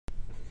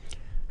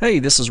Hey,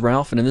 this is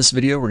Ralph, and in this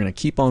video we're going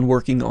to keep on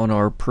working on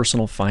our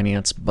personal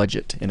finance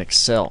budget in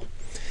Excel.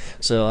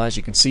 So as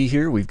you can see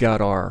here, we've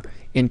got our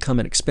income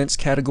and expense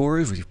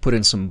categories. We've put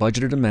in some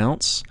budgeted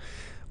amounts,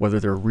 whether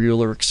they're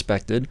real or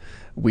expected.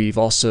 We've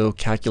also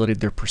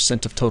calculated their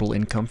percent of total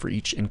income for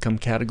each income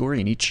category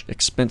and each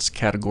expense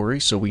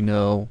category, so we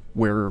know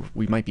where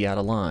we might be out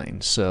of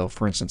line. So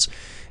for instance,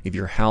 if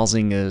your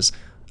housing is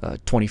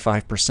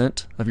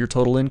 25% of your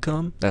total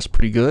income, that's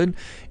pretty good.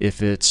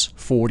 If it's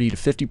 40 to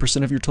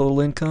 50% of your total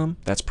income,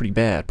 that's pretty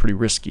bad, pretty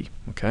risky.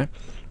 Okay,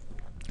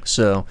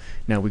 so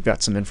now we've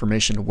got some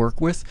information to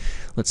work with.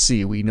 Let's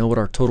see, we know what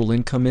our total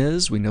income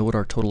is, we know what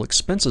our total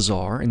expenses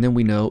are, and then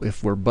we know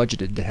if we're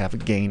budgeted to have a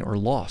gain or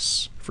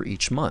loss for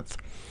each month.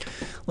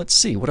 Let's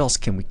see, what else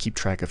can we keep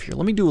track of here?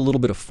 Let me do a little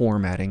bit of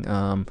formatting.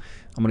 I'm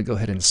going to go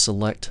ahead and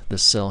select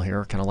this cell here.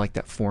 I kind of like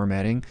that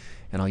formatting,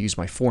 and I'll use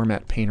my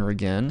format painter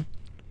again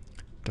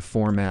to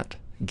format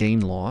gain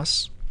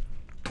loss.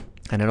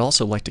 And I'd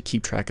also like to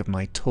keep track of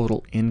my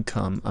total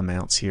income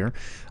amounts here.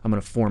 I'm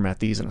going to format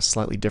these in a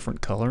slightly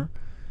different color.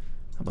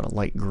 How about a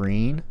light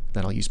green?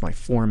 Then I'll use my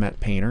format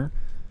painter,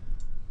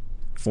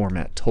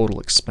 format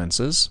total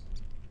expenses.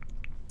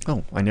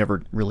 Oh, I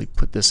never really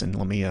put this in.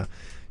 Let me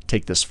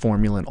take this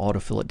formula and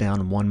autofill it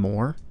down one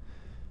more.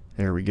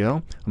 There we go.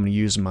 I'm going to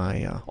use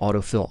my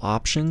autofill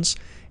options,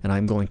 and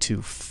I'm going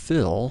to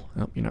fill.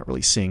 Oh, you're not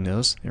really seeing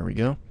those. There we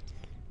go.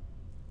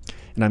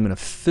 And I'm going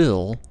to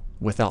fill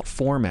without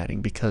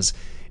formatting, because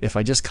if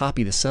I just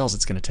copy the cells,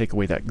 it's going to take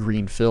away that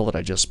green fill that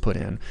I just put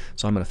in.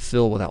 So I'm going to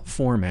fill without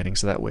formatting,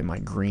 so that way my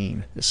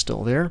green is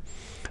still there.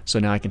 So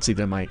now I can see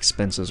that my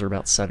expenses are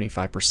about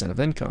 75% of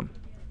income.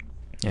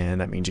 And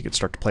that means you could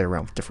start to play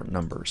around with different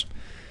numbers.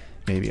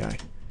 Maybe I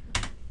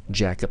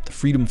jack up the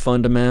Freedom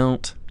Fund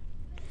amount.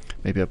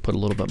 Maybe I put a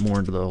little bit more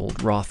into the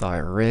old Roth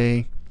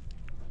IRA.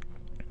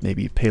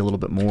 Maybe you pay a little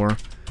bit more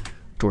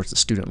towards the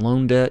student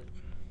loan debt.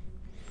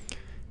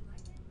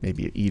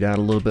 Maybe you eat out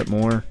a little bit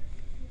more.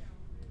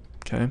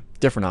 Okay,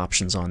 different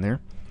options on there.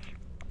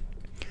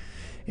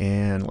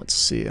 And let's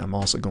see, I'm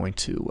also going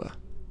to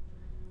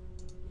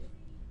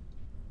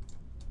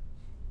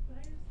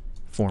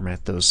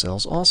format those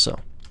cells also.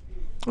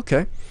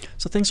 Okay,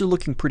 so things are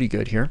looking pretty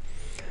good here.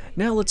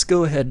 Now let's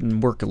go ahead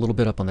and work a little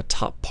bit up on the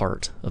top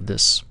part of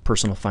this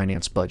personal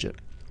finance budget.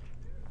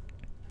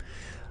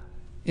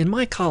 In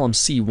my column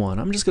C1,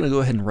 I'm just going to go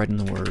ahead and write in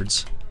the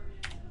words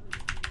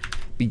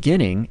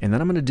beginning, and then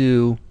I'm going to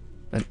do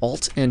an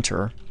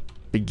Alt-Enter,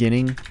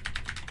 beginning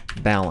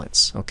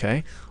balance.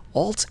 Okay,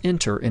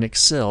 Alt-Enter in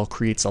Excel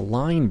creates a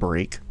line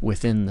break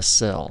within the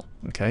cell.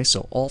 Okay,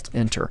 so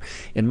Alt-Enter.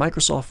 In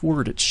Microsoft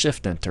Word, it's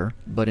Shift-Enter,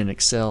 but in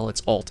Excel,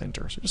 it's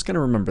Alt-Enter. So just going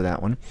to remember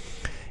that one.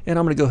 And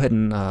I'm going to go ahead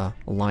and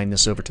align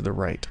this over to the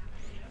right.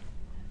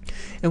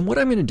 And what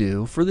I'm going to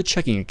do for the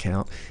checking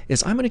account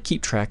is I'm going to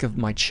keep track of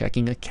my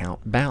checking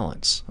account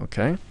balance.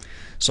 Okay,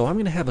 so I'm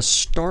going to have a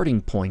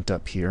starting point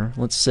up here.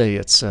 Let's say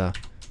it's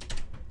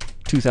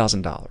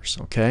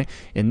 $2,000. Okay,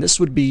 and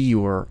this would be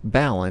your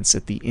balance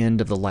at the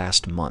end of the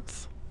last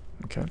month.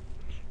 Okay,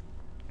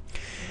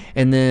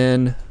 and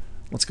then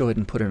let's go ahead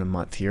and put in a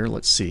month here.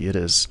 Let's see, it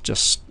is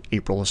just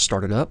April has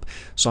started up,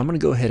 so I'm going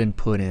to go ahead and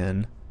put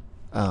in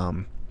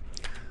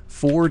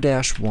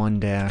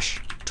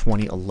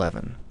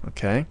 4-1-2011.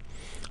 Okay,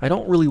 I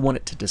don't really want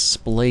it to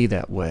display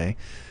that way,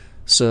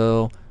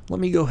 so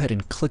let me go ahead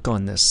and click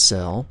on this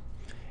cell,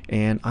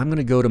 and I'm going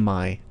to go to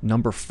my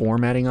number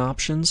formatting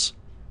options,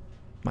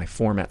 my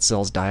format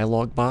cells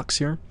dialog box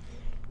here,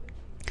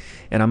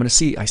 and I'm going to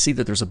see, I see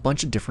that there's a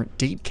bunch of different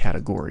date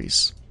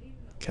categories.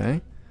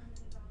 Okay,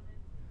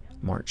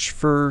 March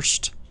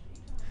 1st,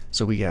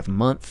 so we have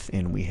month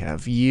and we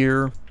have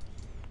year.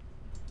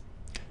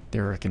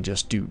 There I can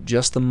just do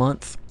just the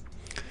month.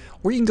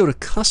 Or you can go to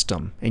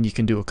custom and you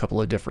can do a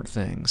couple of different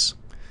things.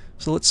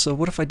 So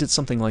what if I did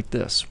something like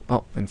this?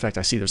 Oh, in fact,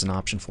 I see there's an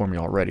option for me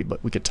already,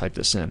 but we could type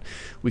this in.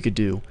 We could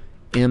do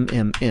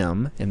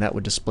MMM, and that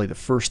would display the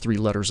first three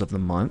letters of the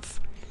month,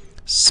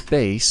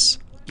 space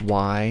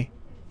Y,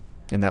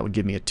 and that would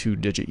give me a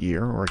 2-digit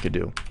year, or I could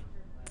do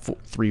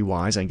 3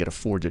 Ys and get a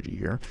 4-digit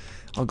year.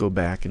 I'll go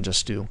back and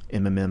just do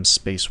MMM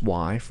space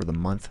Y for the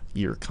month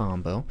year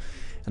combo,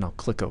 and I'll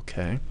click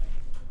OK.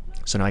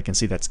 So now I can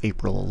see that's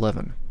April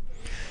 11.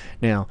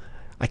 Now,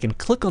 I can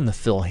click on the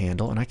fill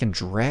handle and I can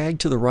drag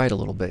to the right a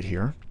little bit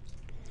here,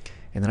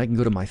 and then I can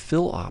go to my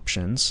fill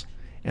options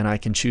and I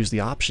can choose the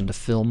option to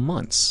fill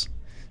months.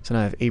 So now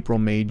I have April,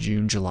 May,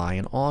 June, July,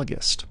 and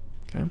August.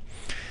 Okay,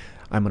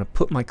 I'm going to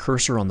put my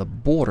cursor on the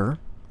border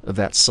of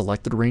that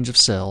selected range of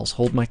cells,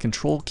 hold my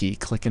control key,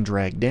 click and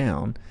drag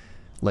down,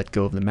 let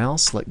go of the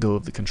mouse, let go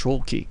of the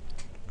control key.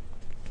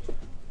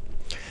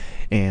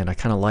 And I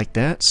kind of like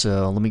that,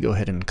 so let me go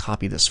ahead and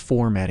copy this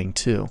formatting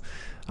too.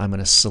 I'm going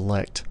to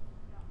select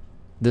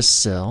this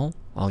cell.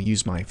 I'll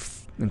use my,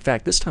 in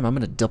fact, this time I'm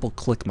going to double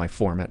click my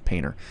format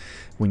painter.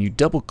 When you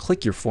double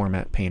click your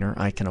format painter,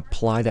 I can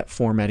apply that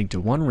formatting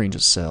to one range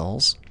of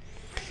cells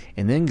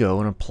and then go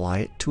and apply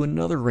it to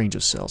another range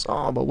of cells.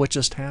 Oh, but what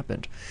just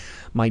happened?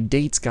 my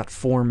dates got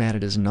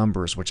formatted as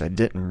numbers, which I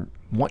didn't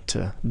want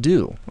to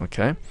do.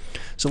 Okay,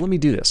 so let me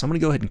do this. I'm going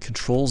to go ahead and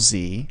Control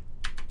Z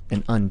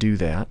and undo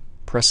that.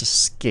 Press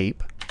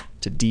Escape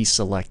to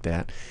deselect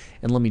that,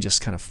 and let me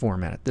just kind of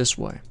format it this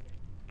way.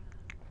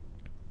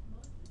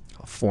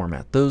 I'll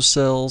format those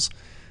cells,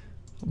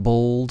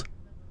 bold,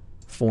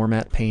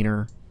 Format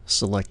Painter,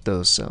 select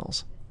those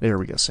cells. There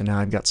we go. So now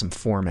I've got some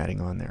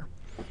formatting on there.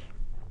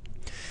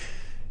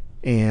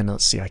 And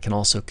let's see, I can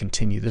also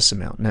continue this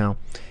amount. Now,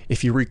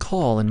 if you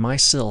recall, in my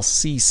cell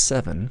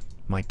C7,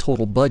 my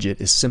total budget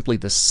is simply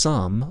the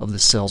sum of the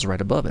cells right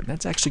above it.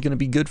 That's actually going to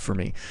be good for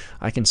me.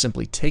 I can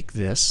simply take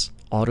this,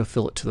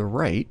 autofill it to the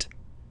right,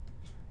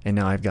 and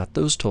now I've got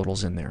those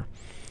totals in there.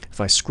 If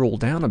I scroll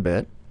down a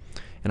bit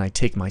and I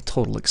take my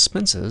total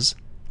expenses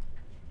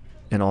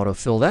and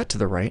autofill that to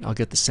the right, I'll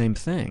get the same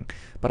thing.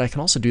 But I can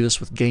also do this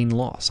with gain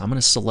loss. I'm going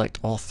to select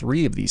all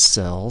three of these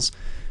cells,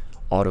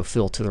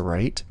 autofill to the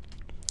right,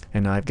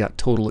 and I've got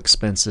total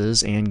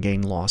expenses and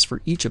gain loss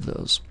for each of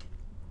those.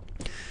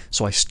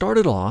 So I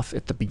started off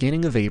at the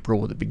beginning of April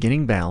with a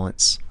beginning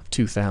balance of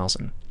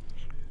 $2,000.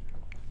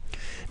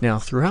 Now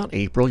throughout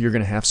April you're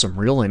going to have some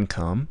real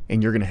income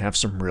and you're going to have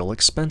some real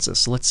expenses.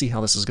 So let's see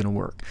how this is going to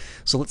work.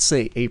 So let's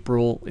say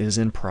April is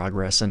in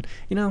progress, and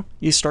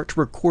you start to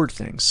record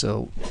things.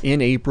 So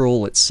in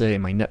April, let's say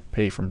my net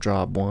pay from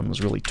job 1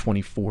 was really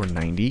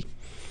 $24.90.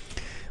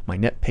 My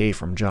net pay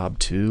from job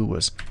 2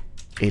 was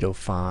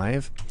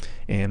 $805,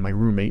 and my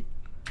roommate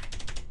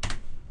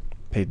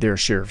paid their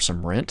share of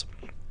some rent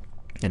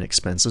and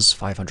expenses,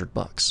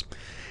 $500.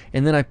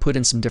 And then I put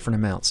in some different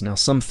amounts. Now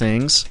some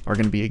things are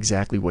going to be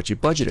exactly what you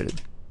budgeted.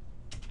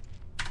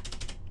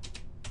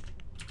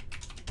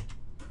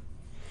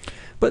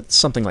 But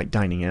something like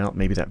dining out,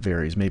 maybe that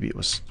varies. Maybe it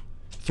was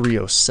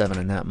 $307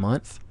 in that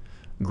month.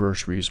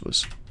 Groceries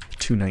was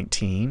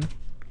 $219.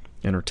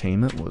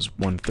 Entertainment was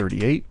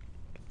 $138.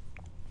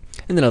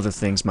 And then other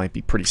things might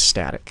be pretty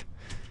static.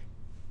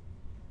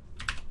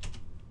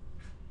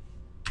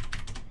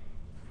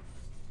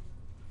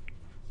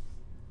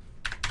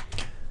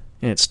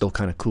 And it's still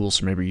kind of cool,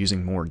 so maybe we're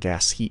using more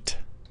gas heat.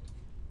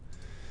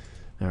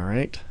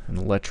 Alright, and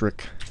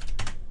electric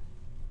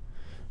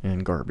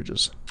and garbage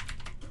is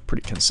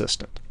pretty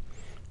consistent.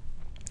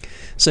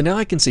 So now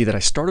I can see that I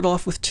started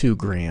off with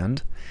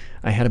 $2,000.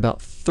 I had about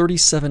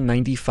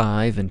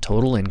 $37.95 in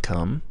total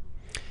income,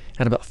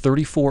 had about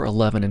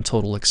 $34.11 in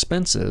total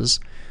expenses,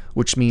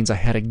 which means I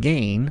had a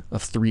gain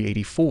of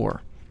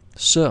 $384.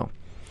 So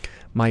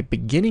my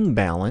beginning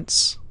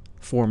balance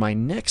for my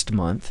next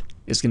month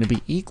is going to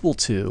be equal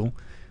to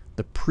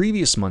the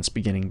previous month's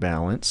beginning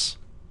balance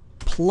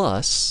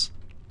plus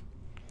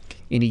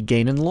any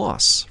gain and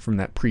loss from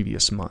that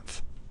previous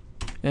month.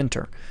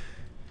 Enter.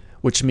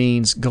 Which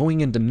means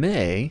going into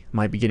May,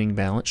 my beginning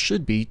balance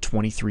should be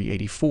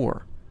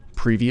 $23.84.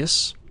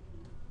 Previous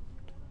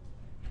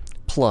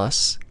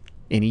plus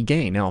any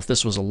gain. Now, if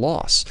this was a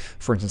loss,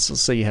 for instance,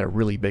 let's say you had a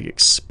really big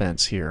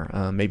expense here.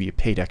 Maybe you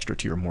paid extra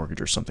to your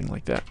mortgage or something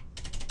like that.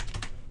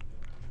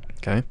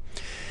 Okay?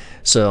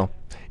 So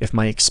if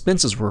my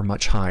expenses were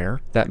much higher,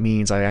 that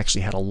means I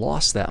actually had a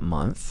loss that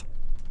month.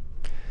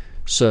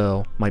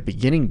 So my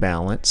beginning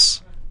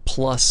balance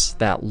plus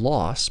that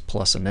loss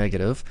plus a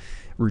negative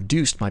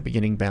reduced my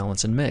beginning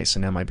balance in May. So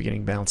now my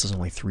beginning balance is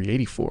only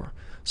 $384.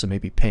 So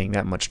maybe paying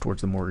that much towards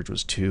the mortgage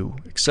was too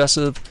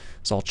excessive,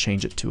 so I'll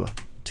change it to a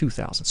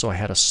 $2,000. So I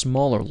had a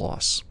smaller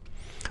loss,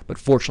 but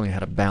fortunately I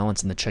had a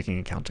balance in the checking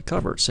account to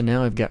cover it. So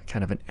now I've got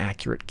kind of an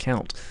accurate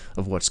count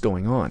of what's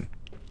going on.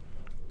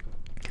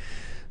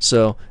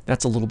 So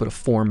that's a little bit of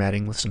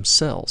formatting with some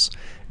cells.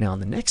 Now in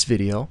the next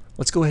video,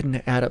 let's go ahead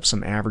and add up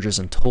some averages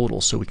and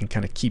totals so we can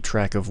kind of keep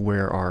track of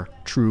where our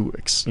true,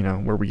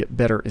 where we get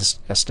better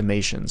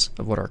estimations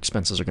of what our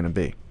expenses are going to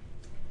be.